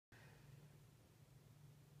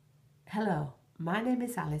Hello, my name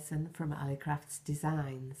is Alison from Allycrafts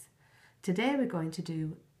Designs. Today we're going to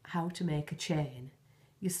do how to make a chain.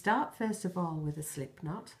 You start first of all with a slip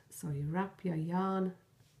knot, so you wrap your yarn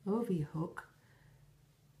over your hook,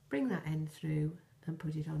 bring that end through and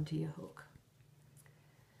put it onto your hook.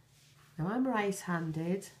 Now I'm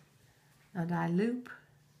right-handed and I loop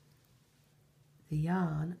the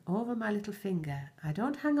yarn over my little finger. I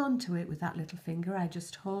don't hang on to it with that little finger, I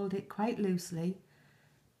just hold it quite loosely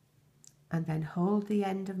and then hold the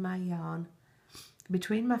end of my yarn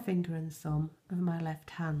between my finger and thumb of my left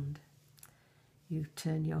hand. You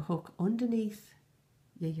turn your hook underneath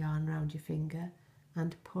your yarn round your finger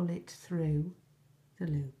and pull it through the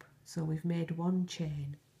loop. So we've made one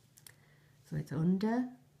chain. So it's under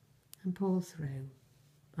and pull through,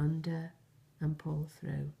 under and pull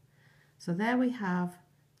through. So there we have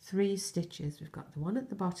 3 stitches. We've got the one at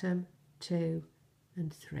the bottom, 2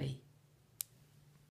 and 3.